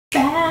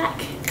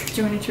back.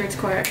 Join a church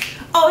choir.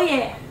 Oh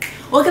yeah.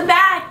 Welcome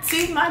back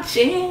to my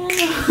channel.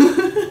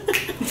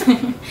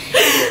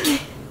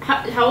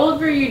 How old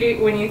were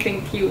you when you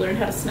think you learned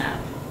how to snap?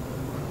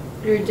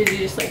 Or did you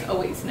just like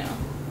always know?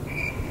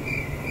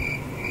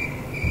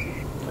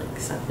 Like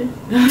 7.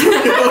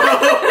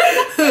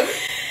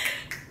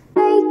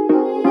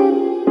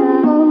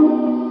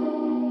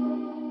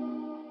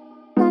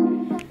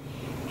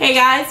 Hey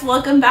guys,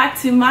 welcome back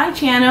to my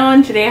channel,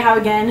 and today I have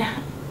again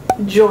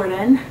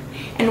Jordan,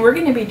 and we're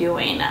gonna be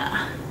doing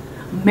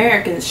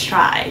Americans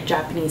Try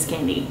Japanese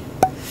Candy.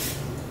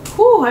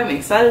 Whew, I'm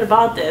excited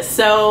about this.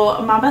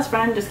 So my best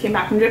friend just came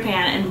back from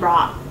Japan and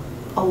brought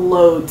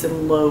loads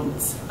and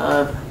loads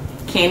of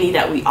candy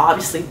that we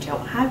obviously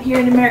don't have here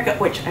in America,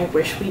 which I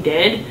wish we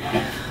did.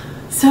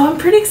 So I'm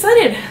pretty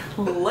excited.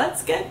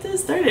 Let's get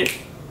this started.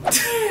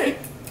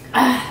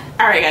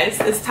 Alright guys,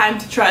 it's time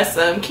to try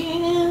some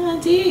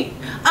candy.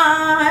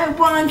 I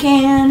want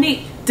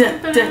candy.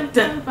 Dun, dun,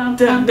 dun,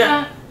 dun,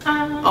 dun.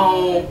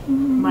 Oh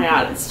my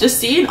god, it's just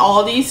seeing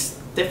all these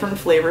different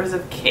flavors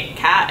of Kit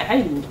Kat.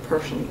 I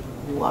personally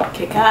love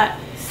Kit Kat.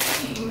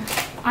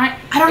 I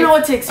don't know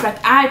what to expect.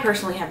 I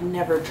personally have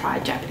never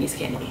tried Japanese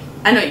candy.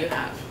 I know you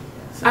have.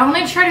 So. I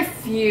only tried a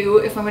few,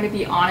 if I'm going to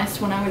be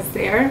honest, when I was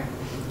there.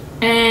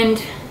 And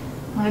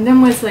one of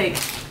them was like,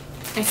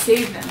 I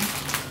saved them.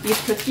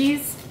 These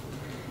cookies.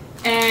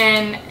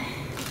 And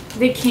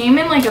they came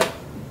in like a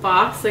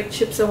box, like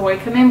Chips Ahoy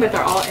come in, but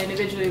they're all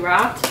individually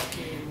wrapped.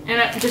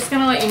 And I'm just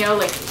gonna let you know,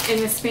 like in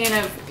the span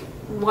of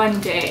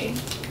one day,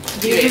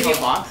 these are the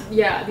box.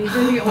 Yeah, these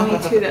are the only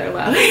 2 that are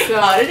left. So.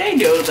 How did I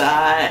know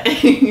that?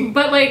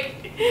 But like,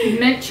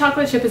 mint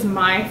chocolate chip is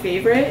my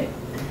favorite.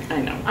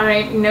 I know.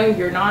 I know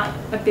you're not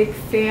a big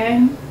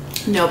fan.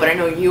 No, but I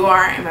know you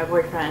are, and my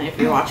boyfriend, if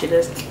you're watching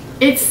this,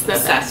 it's the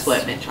obsessed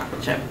with mint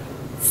chocolate chip.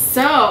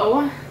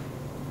 So.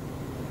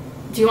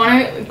 Do you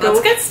want to go?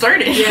 Let's get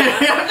started. Yeah.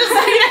 I'm just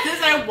looking at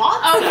this. I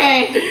want some.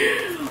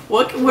 Okay.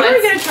 What are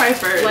we gonna try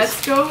first?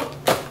 Let's go.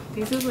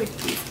 These are like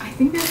these. I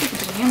think there's like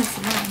a banana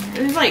somewhere in here.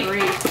 There's like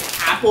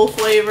apple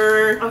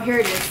flavor. Oh, here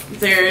it is.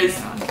 There's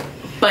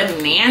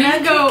banana.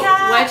 Go.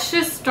 Let's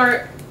just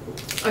start.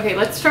 Okay,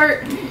 let's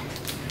start.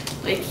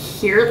 Like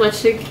here.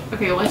 Let's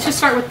just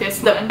start with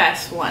this one. The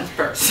best one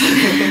first.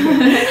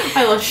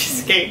 I love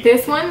cheesecake.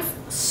 This one's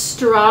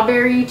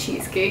strawberry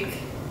cheesecake.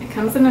 It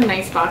comes in a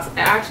nice box. I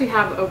actually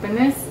have opened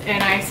this,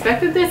 and I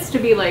expected this to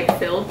be like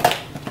filled,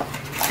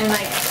 and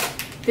like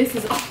this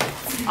is all.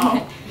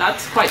 Oh,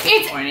 that's quite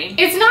disappointing.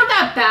 It's not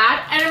that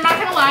bad, and I'm not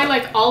gonna lie.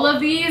 Like all of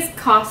these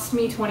cost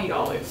me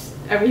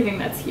 $20. Everything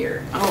that's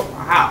here. Oh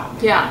wow.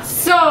 Yeah.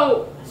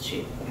 So. That's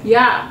cheap.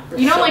 Yeah.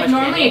 There's you know, so like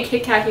normally candy. a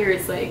Kit Kat here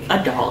is like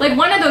 $1. Like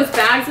one of those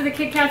bags of the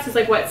Kit Kats is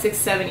like what,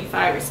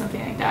 $6.75 or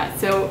something like that.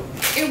 So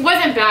it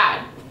wasn't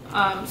bad.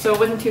 So I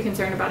wasn't too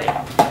concerned about it.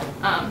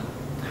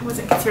 I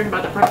wasn't concerned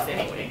about the price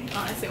anyway,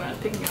 honestly, when I was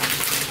picking it up.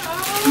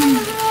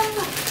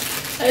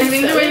 I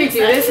think the way we do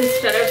this,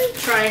 instead of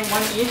trying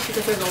one each,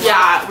 because there's a lot.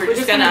 Yeah, we're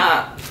just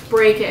gonna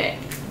break it.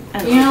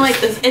 You know,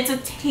 like it's a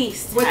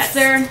taste. What's test.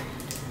 their?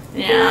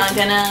 Yeah, I'm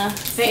gonna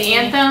the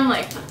anthem,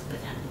 like.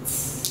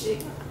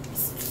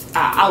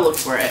 I'll look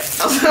for it.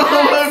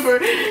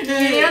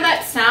 You know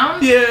that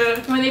sound? Yeah.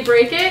 When they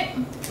break it?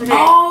 Okay.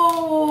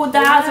 Oh,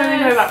 that's what I'm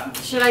talking about.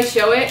 Should I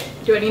show it?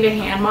 Do I need to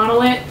hand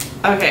model it?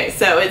 Okay,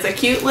 so it's a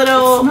cute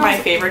little, my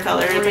favorite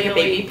color. It's like a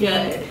baby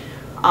pink.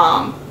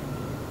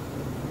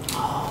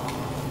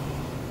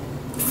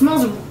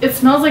 It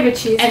smells like a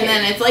cheesecake. And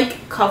then it's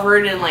like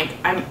covered in like,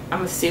 I'm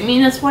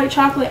assuming it's white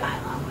chocolate. I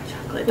love white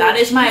chocolate. That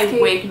is my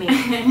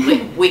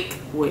weakness. Weakness.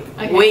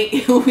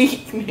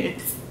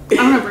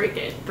 I'm gonna break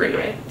it. Break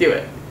it. Do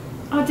it.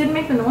 Oh, it didn't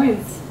make the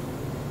noise.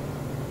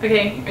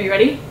 Okay, are you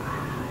ready?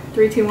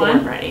 3, 2, 1.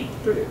 I'm ready.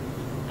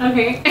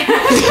 Okay.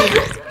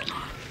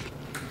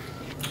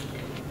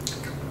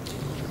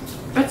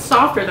 It's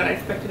softer than I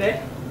expected it.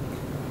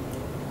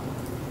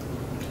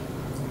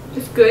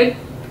 Just good,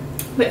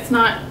 but it's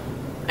not.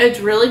 It's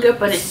really good,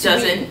 but it sweet.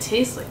 doesn't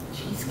taste like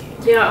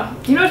cheesecake. Yeah.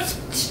 You know,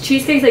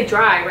 cheesecake's like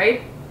dry,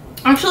 right?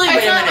 Actually,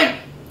 wait a minute. Like,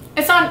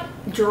 it's not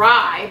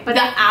dry, but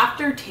the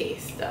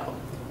aftertaste, though.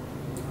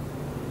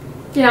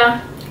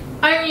 Yeah.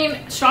 I mean,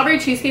 strawberry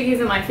cheesecake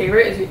isn't my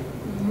favorite.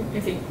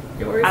 Is it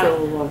yours? I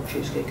love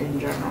cheesecake in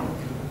general.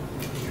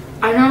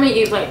 I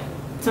normally eat like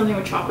something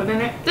with chocolate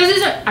in it. This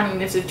isn't, I mean,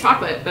 this is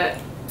chocolate, but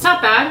it's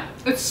not bad.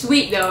 It's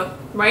sweet though,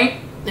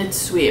 right? It's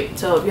sweet.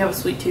 So if you have a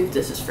sweet tooth,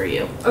 this is for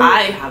you. Okay.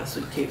 I have a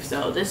sweet tooth,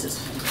 so this is.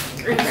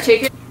 Just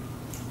take it.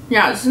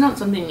 Yeah, this is not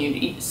something you'd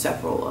eat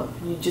several of.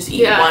 You just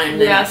eat one and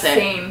then that's it.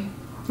 Same.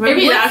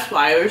 Maybe that's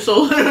why we're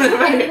so.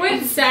 It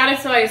would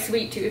satisfy a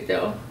sweet tooth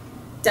though.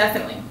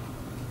 Definitely.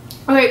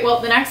 Okay, well,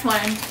 the next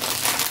one.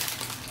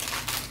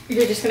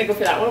 You're just gonna go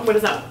for that one? What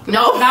is that?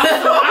 No. That was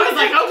the one. I was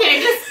like,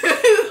 okay,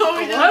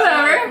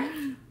 whatever.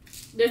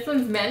 This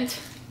one's mint.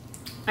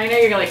 I know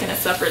you're like gonna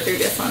suffer through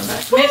this one,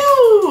 but mint.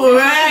 Ooh,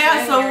 I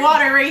got some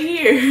water right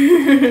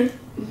here.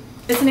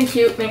 It's in a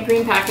cute mint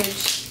green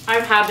package.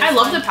 I've had this I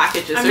love one. the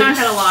packages. I'm They're not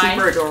gonna lie.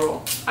 super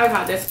adorable. I've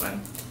had this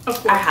one.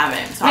 before. I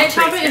haven't. So Mint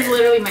chocolate is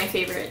literally my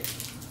favorite.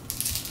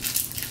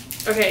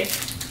 Okay.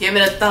 Give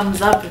it a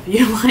thumbs up if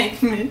you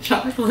like mint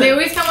chocolate. They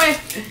always come with,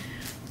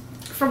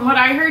 from what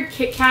I heard,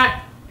 Kit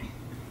Kat,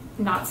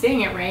 not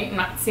saying it right,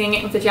 not saying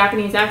it with a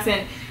Japanese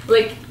accent,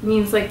 like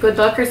means like good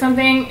luck or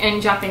something in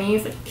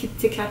Japanese, like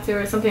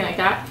kittikatsu or something like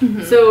that.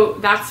 So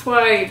that's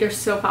why they're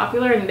so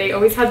popular, and they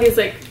always had these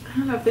like, I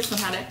don't know if this one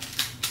had it.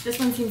 This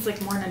one seems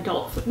like more an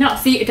adult. No,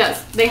 see, it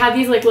does. They had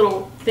these like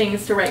little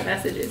things to write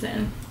messages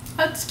in.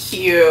 That's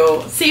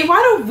cute. See,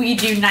 why don't we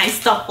do nice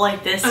stuff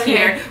like this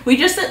here? We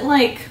just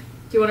like...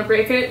 Do you want to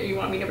break it or you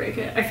want me to break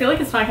it? I feel like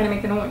it's not going to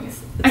make the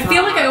noise. I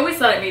feel like I always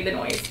thought it made the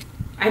noise.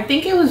 I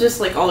think it was just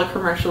like all the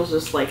commercials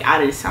just like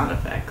added sound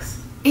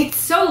effects. It's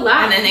so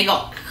loud. And then they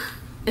go...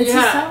 It's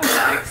just sound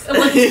effects.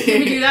 Can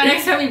we do that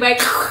next time we bite?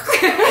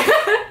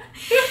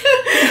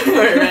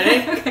 Alright,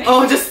 ready? Okay.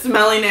 Oh, just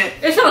smelling it.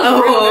 It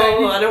smells real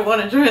good. I don't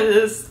want to try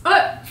this.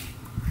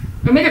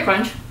 It made a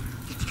crunch.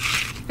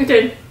 It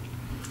did.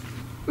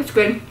 It's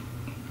good.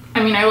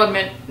 I mean, I love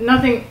mint.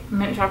 Nothing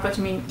mint chocolate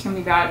to me can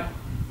be bad.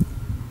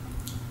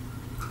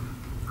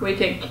 What do you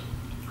think?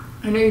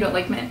 I know you don't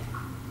like mint.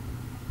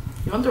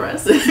 You want the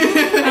rest?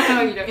 I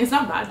know you don't. It's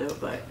not bad though,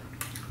 but...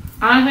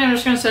 Honestly, I'm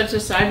just going to set it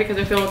aside because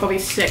I feel like I'll be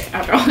sick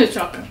after all this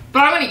chocolate. But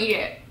I'm going to eat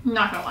it.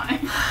 Not going to lie.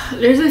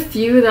 There's a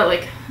few that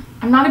like...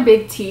 I'm not a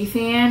big tea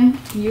fan.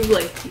 You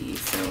like tea,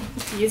 so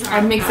these are...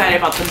 I'm excited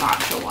about the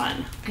matcha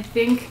one. I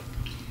think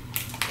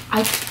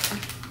I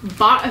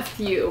bought a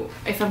few,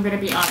 if I'm going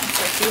to be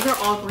honest. Like, these are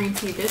all green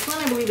tea. This one,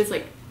 I believe, is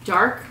like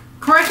dark.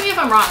 Correct me if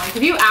I'm wrong. Like,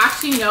 if you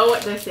actually know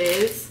what this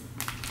is,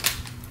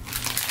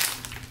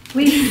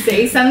 please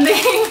say something.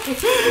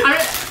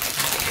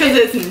 Because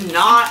it's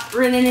not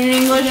written in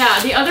English. Yeah,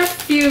 the other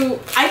few...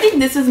 I think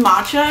this is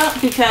matcha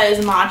because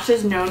matcha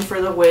is known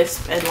for the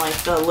wisp and like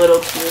the little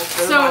tools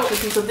for the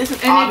matcha tea. So this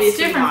is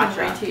obviously different matcha.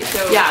 From green tea,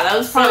 so yeah, that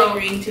was probably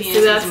green tea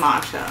and this is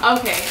matcha.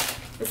 Okay.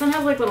 This one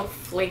has like little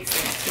flakes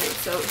in it too.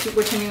 So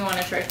which one do you want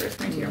to try first,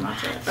 green tea or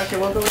matcha? Okay,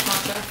 we'll go with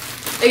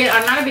matcha. Again,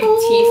 I'm not a big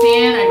tea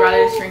fan. I'd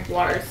rather just drink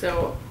water.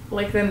 So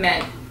like the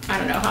mint, I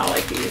don't know how I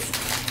like these.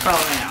 Oh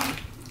man.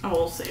 Oh,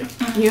 we'll see.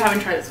 You haven't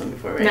tried this one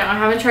before, right? No, I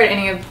haven't tried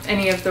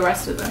any of the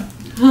rest of them.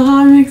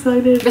 Oh, I'm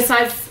excited.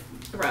 Besides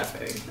the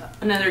raspberry.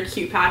 Another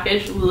cute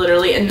package,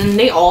 literally. And then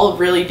they all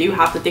really do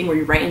have the thing where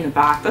you write in the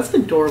back. That's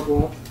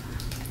adorable.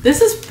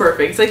 This is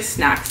perfect. It's like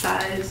snack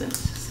size. And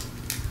it's just...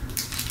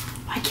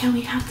 Why can't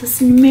we have this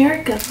in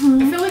America? Huh?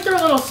 I feel like they're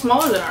a little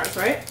smaller than ours,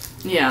 right?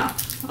 Yeah.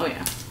 Oh,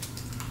 yeah.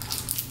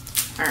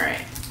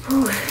 Alright.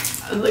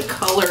 The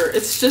color.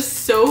 It's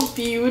just so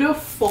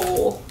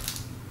beautiful.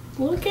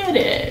 Look at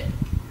it.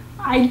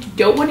 I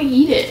don't want to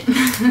eat it.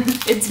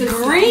 It's green.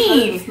 What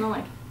does it smell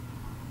like?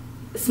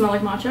 It smell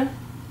like matcha?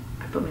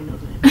 I put my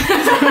nose in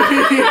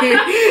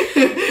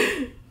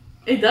it.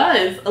 It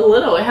does. A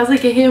little. It has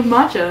like a hint of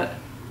matcha.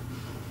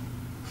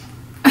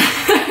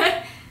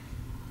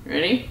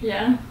 Ready?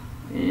 Yeah.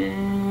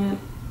 And...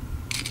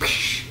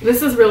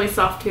 This is really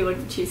soft too, like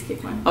the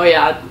cheesecake one. Oh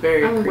yeah, it's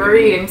very I'm creamy.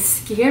 worried and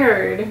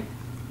scared.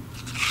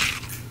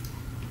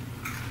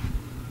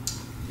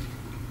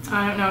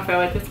 I don't know if I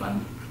like this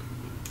one.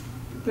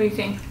 What do you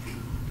think?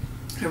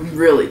 It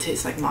really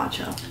tastes like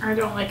matcha. I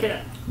don't like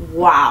it.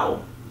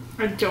 Wow.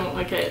 I don't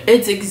like it.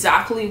 It's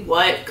exactly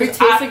what... It tastes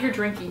like you're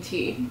drinking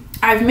tea.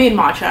 I've made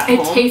matcha at home.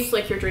 It tastes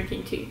like you're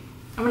drinking tea.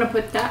 I'm gonna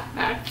put that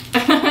back.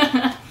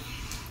 I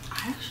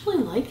actually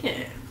like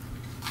it.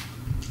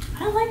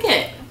 I like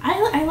it.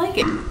 I like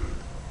it.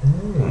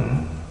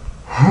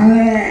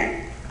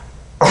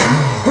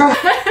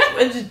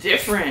 It's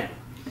different.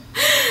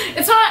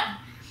 It's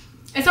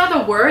not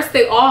the worst.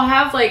 They all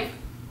have like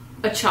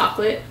a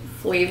chocolate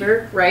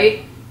flavor,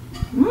 right?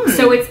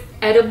 So it's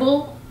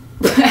edible.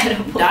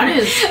 Edible. That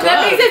is good.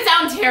 That makes it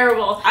sound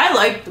terrible. I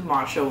like the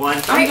matcha one.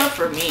 Thumbs up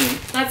for me.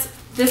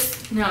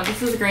 This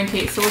is green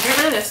tea. So we'll get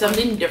rid of this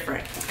Something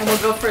different. and we'll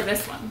go for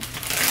this one.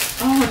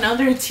 Oh,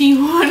 another tea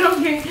one.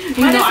 Okay.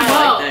 Might as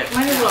well. I liked it.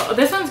 Might as well.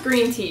 This one's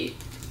green tea.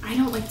 I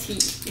don't like tea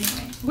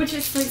anyway. Which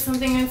is like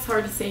something that's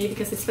hard to say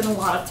because I spend a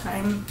lot of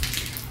time.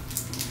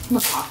 I'm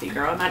a coffee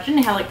girl. Imagine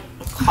they had like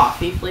a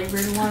coffee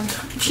flavored one.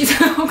 She's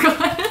oh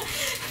god.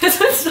 This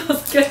one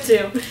smells good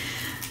too.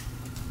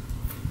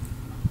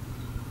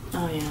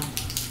 Oh yeah.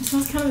 It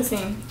smells kind of the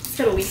same. It's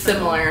got a leaf.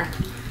 Similar.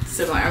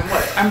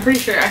 I'm pretty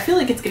sure. I feel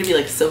like it's gonna be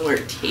like similar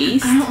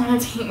taste. I don't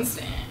want to taste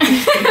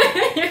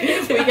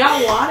it. We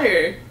got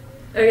water.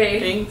 Okay.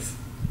 Thanks.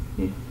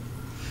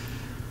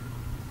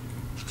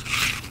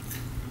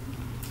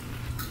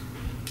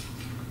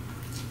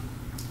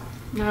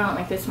 No, I don't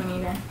like this one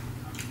either.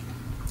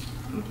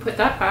 Put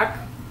that back.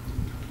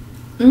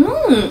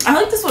 I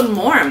like this one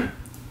more.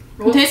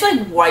 It tastes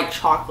like white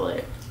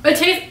chocolate. It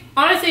tastes,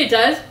 honestly, it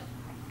does.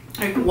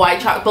 Like white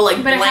chocolate, but like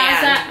But bland it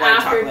has that white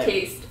chocolate.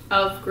 aftertaste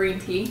of green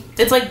tea.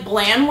 It's like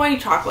bland white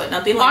chocolate,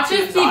 nothing like Watch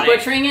us keep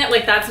butchering it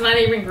like that's not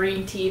even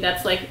green tea,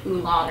 that's like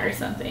oolong or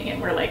something.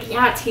 And we're like,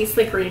 yeah, it tastes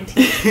like green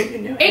tea.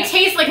 No, it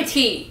tastes like a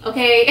tea,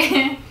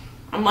 okay?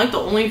 I'm like the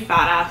only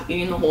fat ass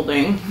eating the whole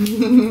thing.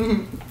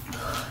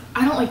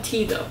 I don't like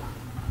tea though.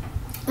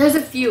 There's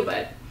a few,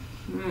 but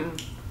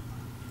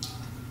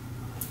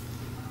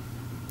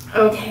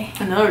okay.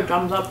 Another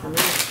thumbs up for me.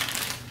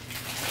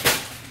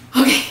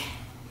 Okay,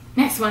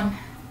 next one.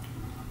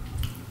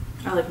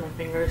 I lick my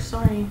fingers.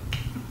 Sorry.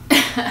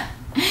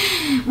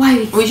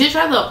 Why? We should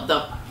try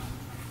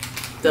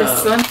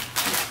This one?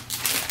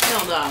 No,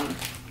 the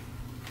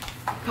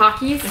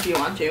Pockies? if you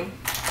want to.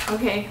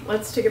 Okay,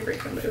 let's take a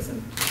break from those.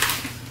 And...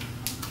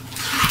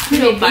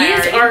 Okay,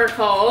 these are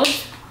called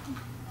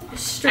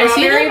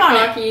strawberry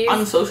Pockies.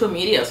 On social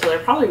media, so they're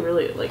probably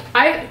really like.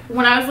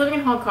 When I was living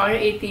in Hong Kong, I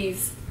ate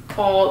these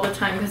all the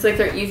time because like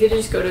they're easy to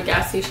just go to a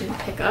gas station and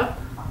pick up,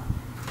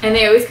 and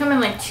they always come in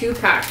like 2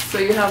 packs, so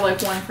you have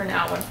like one for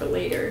now, one for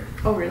later.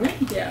 Oh really?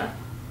 Yeah.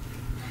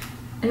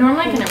 And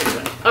normally I can never do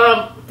it.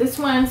 This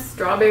one's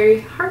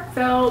strawberry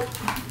heartfelt.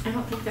 I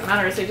don't think that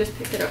matters. I just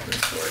picked it up from the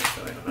store,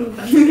 so I don't know if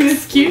that's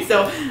it's cute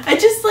though. I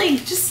just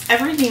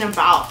everything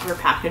about her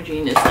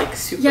packaging is like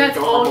super it's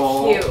adorable.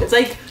 all cute. It's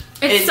like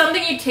it's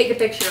something you take a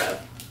picture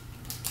of.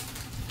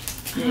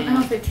 I don't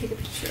know if I take a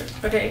picture.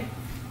 Okay.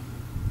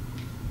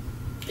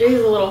 It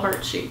is a little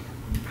heart shape.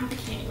 You probably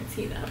can't even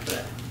see that,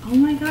 but oh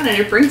my god, and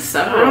it brings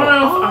several. I don't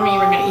know if I'm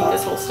even gonna eat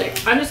this whole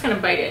stick. I'm just gonna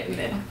bite it and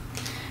then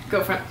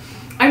go for it.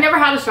 I've never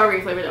had a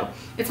strawberry flavor though.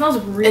 It smells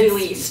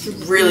really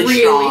strong.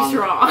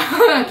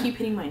 I keep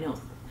hitting my nose.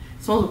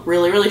 It smells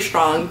really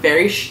strong.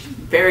 Very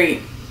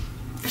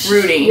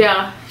fruity.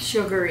 Yeah,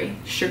 sugary.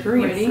 And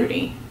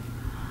fruity.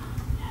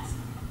 Yes.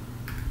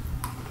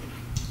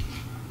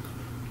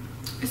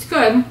 It's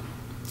good.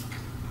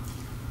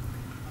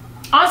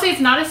 Honestly,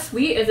 it's not as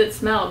sweet as it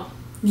smelled.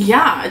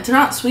 Yeah, it's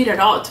not sweet at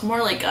all. It's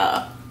more like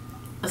a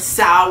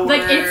sour.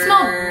 Like it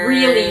smelled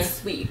really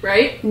sweet,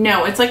 right?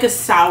 No, it's like a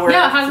sour,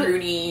 yeah,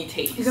 fruity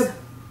taste.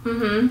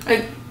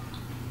 Like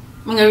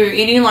you're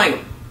eating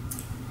like.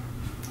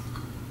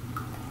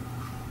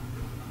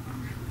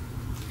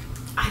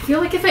 I feel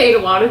like if I ate a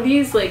lot of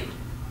these, like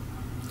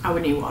I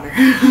would need water.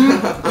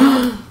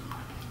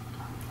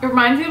 It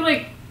reminds me of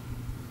like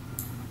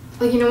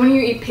you know when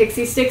you eat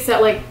pixie sticks,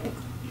 that like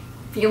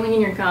feeling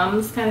in your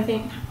gums kind of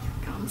thing.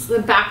 Gums, the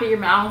back of your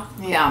mouth.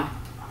 Yeah.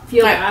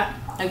 Feel like, that.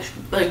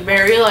 Like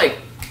very like.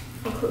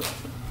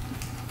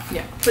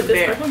 Yeah. Put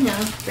this one,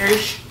 yeah. Very.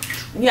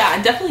 Yeah,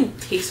 I definitely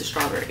taste the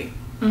strawberry.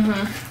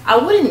 I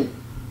wouldn't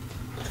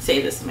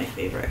say this is my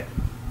favorite.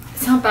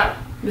 It's not bad.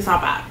 It's not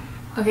bad.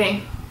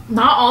 Okay.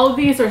 Not all of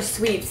these are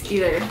sweets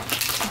either.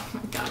 Oh my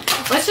god.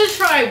 Let's just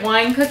try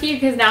one cookie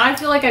because now I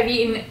feel like I've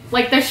eaten,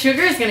 like the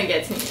sugar is gonna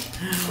get to me.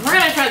 We're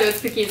gonna try those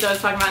cookies I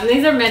was talking about. And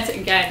these are mint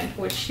again,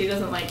 which she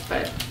doesn't like,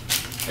 but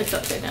it's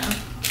upside down.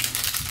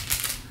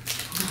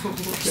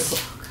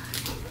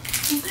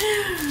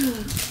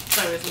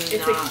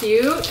 It's a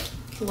cute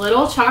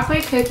little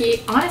chocolate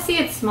cookie. Honestly,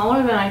 it's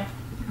smaller than I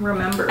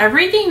remember.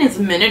 Everything is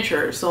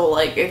miniature, so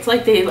like it's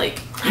like they like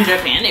in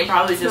Japan they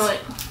probably just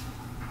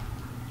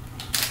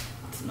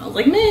smells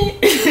like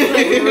mint.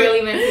 Like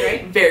really minty,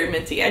 right? Very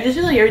minty. I just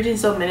feel like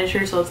everything's so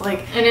miniature, so it's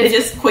like it's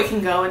just quick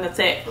and go and that's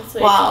it.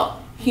 Like, wow,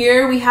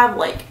 here we have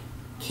like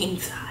king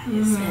size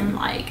and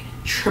like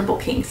triple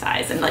king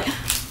size, and like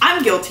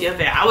I'm guilty of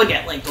it. I would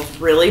get like those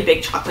really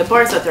big chocolate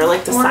bars that they're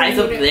like the size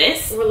of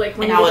this, or like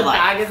when and you I would get a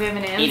bag of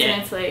M&Ms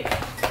and it's like.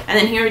 And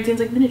then here everything's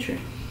like miniature.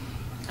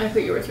 I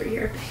put yours right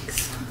here.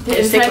 Thanks. The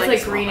Just inside's take,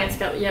 like green and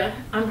stuff. Yeah,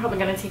 I'm probably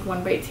gonna take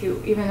one bite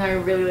too, even though I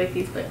really like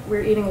these. But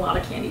we're eating a lot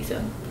of candy,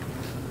 so.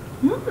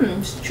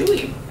 It's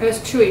chewy. It's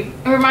chewy.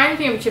 It reminds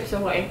me of Chips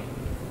Ahoy.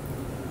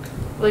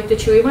 Like the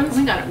chewy ones. Oh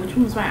my god, which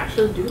ones do I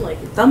actually do like?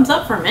 Thumbs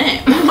up for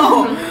mint.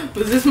 Oh,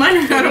 was this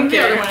mine? I don't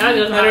care. I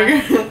don't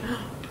care.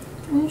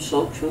 It's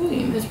so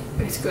chewy.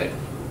 It's good.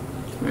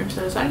 Right to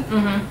the side.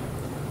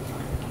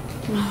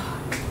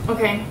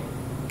 Okay.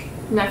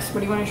 Next, what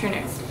do you want to try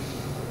next?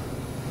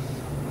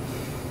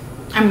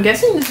 I'm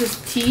guessing this is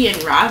tea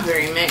and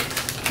raspberry mix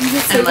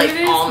and like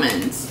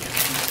almonds.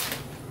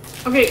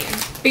 Okay,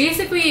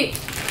 basically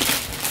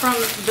from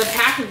the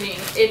packaging,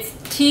 it's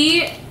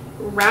tea,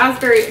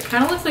 raspberry. It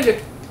kind of looks like a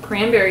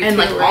cranberry and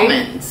too, like right?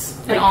 almonds,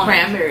 and like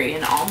cranberry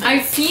and almonds.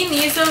 I've seen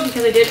these though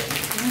because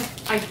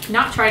I've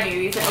not tried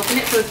any of these. I opened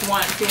it so it's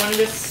one. So you want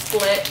to just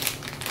split.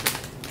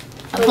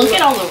 And look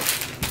at all the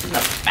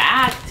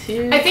back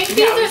too. I think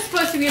these are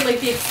supposed to be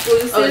like the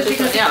exclusives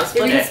because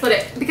split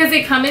it because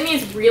they come in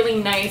these really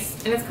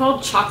nice, and it's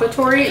called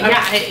chocolatory.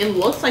 Yeah, it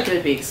looks like it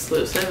would be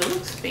exclusive. It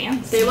looks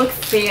fancy. They look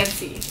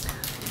fancy.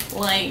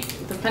 Like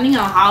depending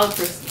on how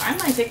it's, I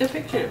might take a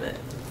picture of it.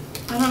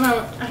 I don't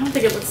know. I don't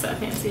think it looks that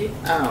fancy.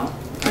 Oh.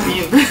 I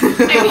mean, from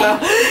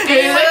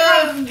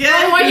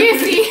what you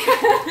see,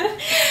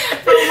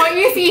 from what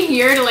you see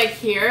here to like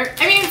here,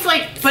 I mean, it's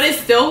like, but it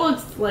still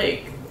looks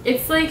like.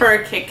 It's like for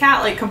a Kit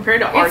Kat, like compared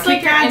to our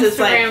Kit Kats, it's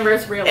like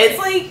versus real life. It's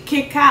like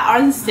Kit Kat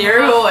on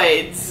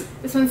steroids.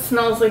 This one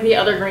smells like the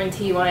other green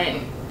tea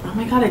one. Oh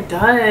my god, it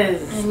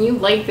does. And you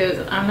like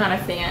those? I'm not a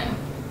fan.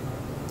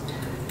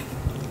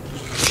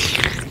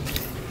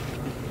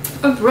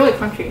 Oh, it's really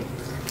crunchy.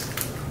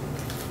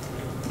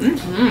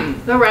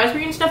 The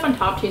raspberry and stuff on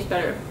top tastes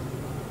better.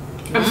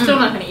 I'm still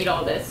not gonna eat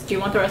all this. Do you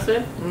want the rest of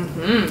it?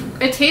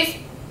 It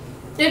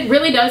It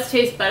really does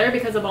taste better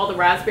because of all the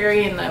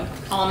raspberry and the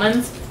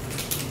almonds.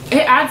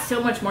 It adds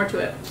so much more to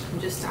it. I'm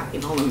just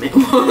stacking all the mint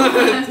ones.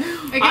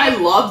 I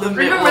love the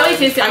mint ones. Really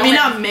tasty. I mean,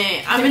 not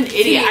mint. I'm an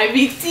idiot. I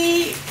mean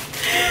tea.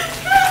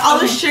 All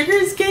the sugar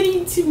is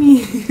getting to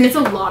me. It's a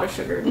lot of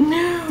sugar.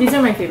 These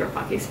are my favorite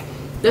Pockies.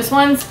 This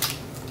one's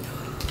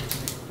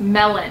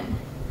melon.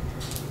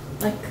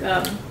 Like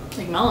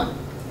melon.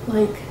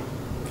 Like.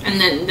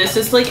 And then this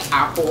is like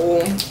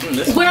apple.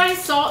 When I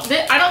saw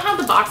this, I don't have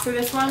the box for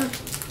this one.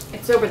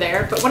 It's over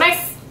there. But when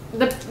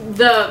the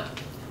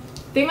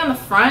thing on the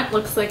front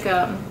looks like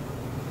a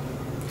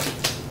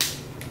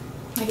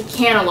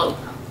cantaloupe.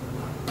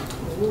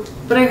 Ooh.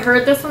 But I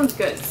heard this one's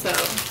good, so.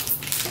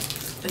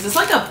 Is this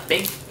like a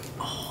big?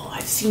 Oh,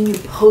 I've seen you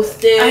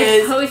post it.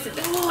 I posted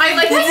this. I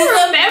like how you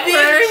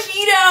remember.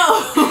 Cheeto.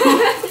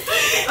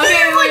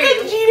 Okay, like a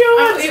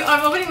Cheeto.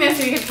 I'm opening this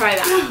so you can try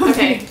that.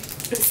 Okay.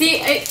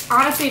 See,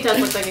 honestly, it does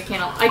look like a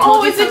cantaloupe. I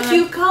told you it's a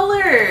cute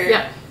color.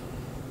 Yeah.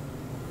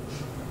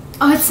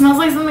 Oh, it smells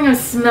like something I've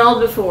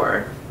smelled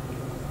before.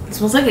 It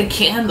smells like a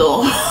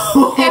candle.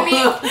 I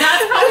mean,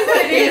 that's probably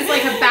what it is.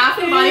 Like a Bath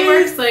and Body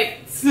Works, like.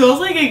 It smells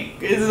like a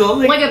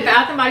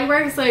Bath and Body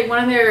Works, like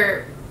one of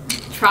their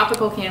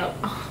tropical candles.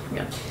 Oh my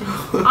god.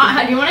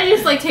 Do you want to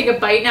just like take a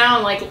bite now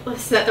and like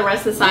set the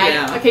rest aside?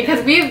 Yeah. Okay,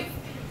 because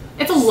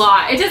it's a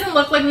lot. It doesn't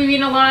look like we've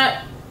eaten a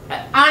lot.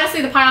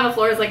 Honestly, the pie on the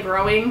floor is like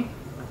growing.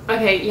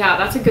 Okay, yeah,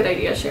 that's a good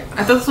idea, sure.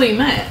 I thought that's what you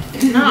meant.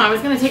 No, I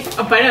was gonna take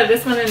a bite out of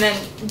this one and then,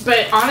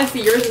 but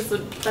honestly, yours is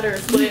better.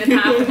 Split it in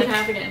half and then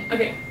half again.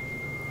 Okay.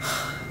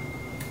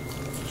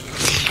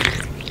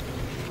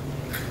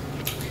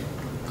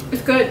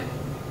 It's good.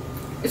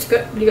 It's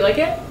good. Do you like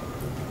it?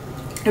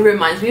 It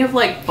reminds me of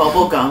like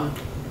bubble gum.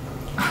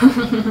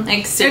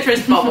 Like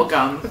citrus bubble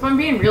gum. If I'm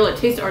being real, it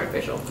tastes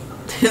artificial.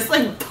 It's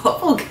like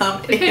bubble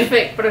gum. It tastes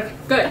fake, but it's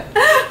good.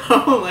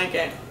 Oh my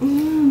god. I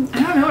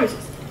don't know what it is.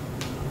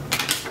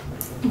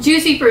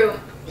 Juicy fruit.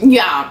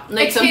 Yeah,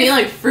 like something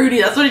like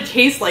fruity. That's what it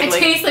tastes like. It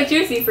tastes like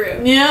juicy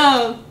fruit.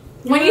 Yeah.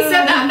 When you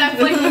said that,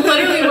 that's like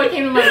literally what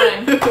came to my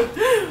mind.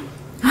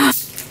 I'm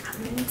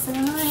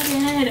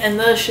excited, and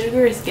the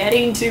sugar is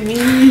getting to me.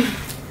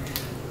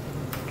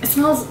 It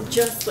smells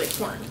just like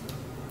corn.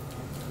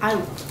 I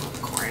love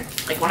corn.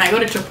 Like when I go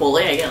to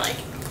Chipotle, I get like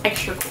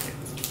extra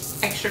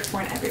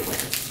corn everywhere.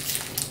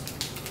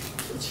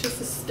 It's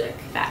just a stick.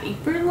 Fatty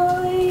for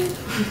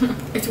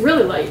life. It's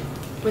really light,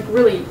 like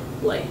really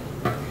light.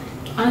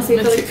 Honestly,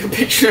 I'm gonna take a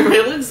picture of it.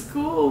 It looks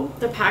cool.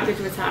 The package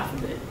was half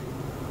of it.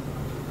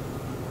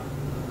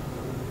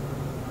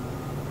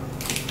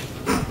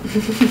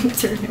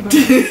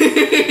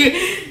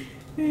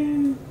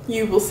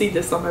 You will see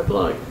this on my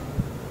blog.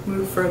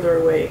 Move further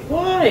away.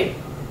 Why?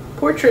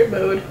 Portrait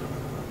mode.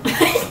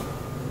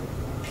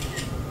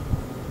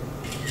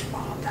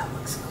 Oh, that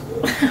looks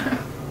cool.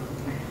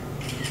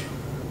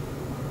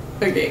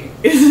 Okay.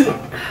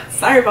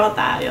 Sorry about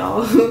that,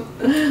 y'all. Do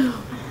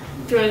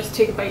you want to just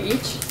take a bite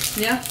each?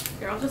 Yeah.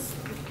 Here, I'll just.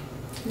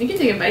 You can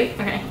take a bite.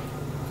 Okay.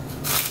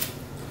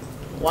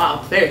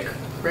 Wow, very.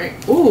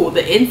 Ooh,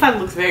 the inside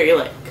looks very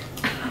like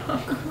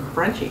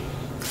crunchy.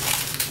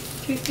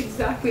 Tastes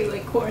exactly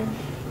like corn,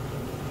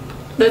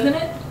 doesn't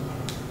it?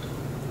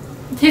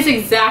 It tastes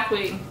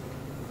exactly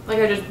like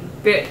I just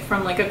bit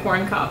from like a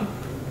corn cob.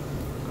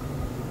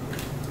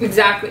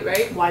 Exactly,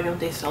 right? Why don't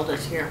they sell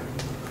this here?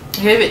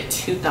 I give it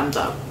 2 thumbs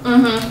up.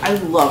 Mm-hmm. I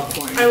love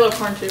corn. I love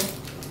corn too.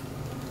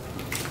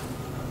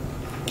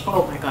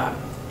 Oh my god.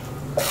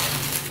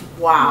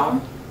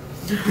 Wow.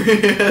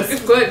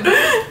 It's good.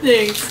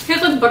 Thanks.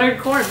 Here's with buttered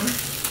corn.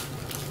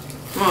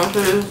 Oh,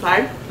 so this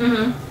side?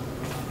 Mm-hmm.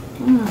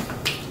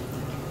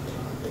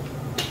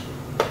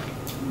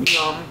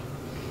 Yum.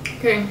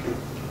 Okay.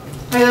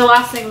 Okay, the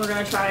last thing we're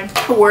gonna try.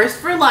 Worst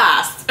for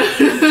last.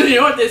 You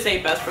know what they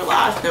say, best for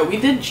last? No, we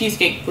did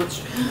cheesecake,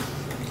 which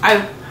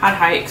I had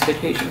high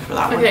expectations for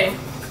that one. Okay,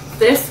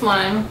 this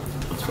one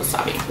It's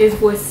wasabi. is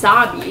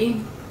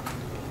wasabi.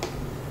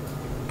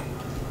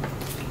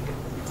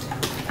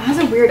 It has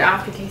a weird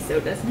aftertaste though,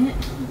 doesn't it?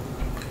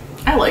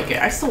 I like it.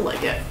 I still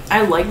like it.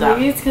 I like that.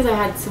 Maybe it's because I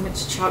had so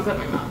much chocolate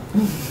in my mouth.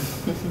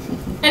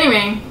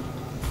 Anyway,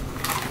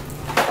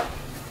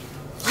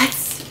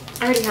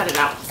 I already had it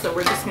out, so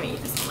we're just gonna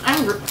eat this one.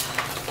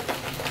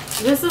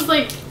 This is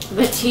like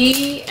the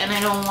tea, and I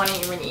don't want to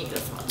even eat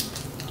this one.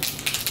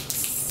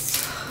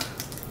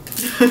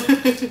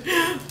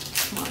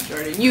 Come on,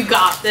 Jordan. You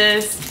got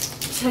this.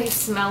 Should I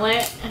smell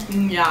it?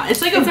 Yeah,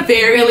 it's like it's a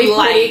very really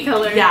light light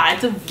color. Yeah,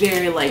 it's a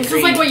very light This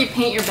green. is like what you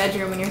paint your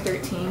bedroom when you're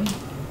 13.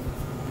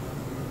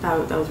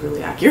 That was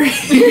really accurate.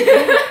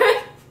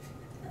 It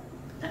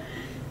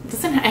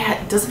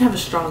doesn't have a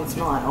strong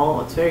smell at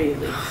all. It's very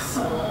like.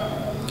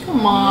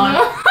 Come on. I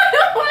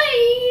don't want to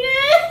eat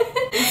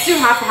it. Let's do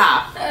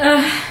half.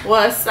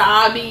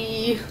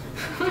 Wasabi.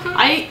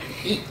 I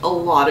eat a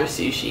lot of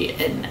sushi,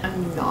 and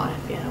I'm not a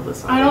fan of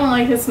wasabi. I don't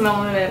like the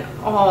smell of it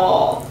at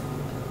all.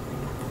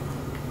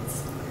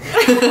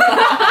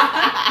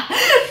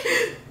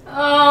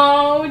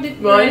 Oh,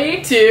 ready?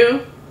 1,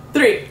 2,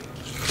 3.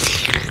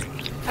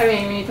 I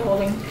mean, we need the whole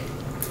thing.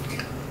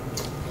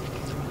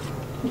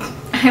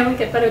 I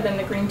like it better than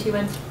the green tea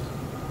ones.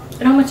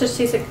 It almost just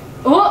tastes like,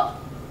 oh,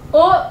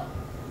 oh,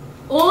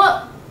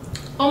 oh,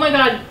 oh my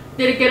god.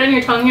 Did it get on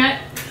your tongue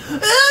yet?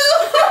 Dude,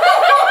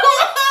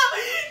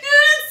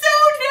 it's so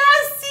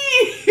nasty.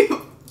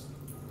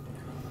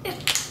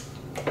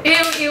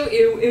 Ew, ew,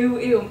 ew, ew,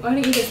 ew. I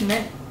want to eat this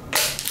mint.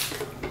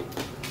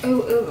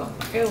 Ew, ew,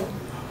 ew.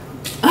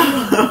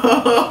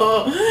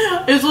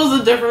 This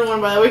was a different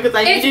one, by the way, because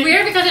It's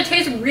weird because it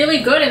tastes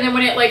really good, and then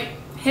when it like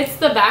hits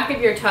the back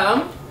of your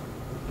tongue,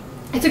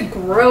 it's a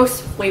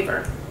gross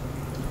flavor.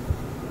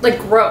 Like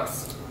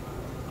gross.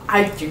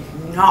 I do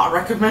not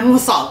recommend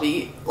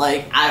wasabi,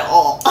 like, at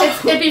all.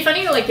 It'd be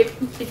funny to like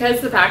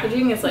because the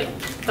packaging is like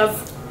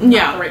that's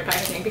not the right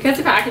packaging. Because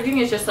the packaging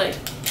is just like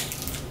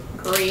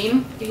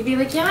green. You could be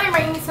like, yeah, I'm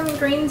writing some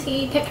green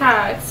tea Kit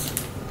Kats.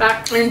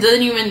 Back. And it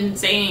doesn't even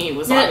say any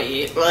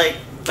wasabi. Yeah.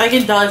 Like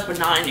it does, but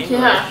not in English.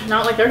 Yeah,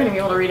 not like they're gonna be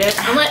able to read it.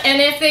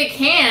 And if they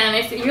can,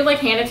 if you like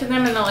hand it to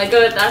them and they're like,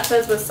 oh, that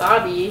says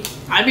wasabi.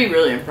 I'd be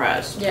really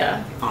impressed.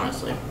 Yeah.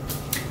 Honestly.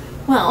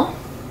 Well,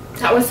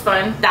 that was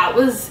fun. That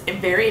was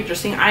very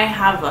interesting. I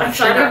have a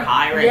sugar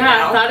high right now.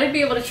 Yeah, I thought I'd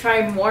be able to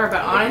try more,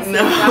 but honestly,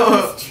 that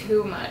was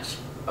too much.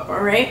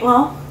 Alright,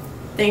 well,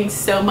 thanks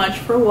so much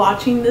for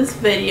watching this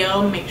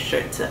video. Make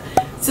sure to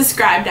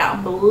subscribe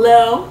down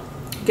below.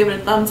 Give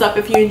it a thumbs up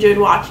if you enjoyed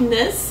watching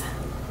this.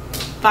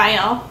 Bye,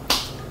 y'all.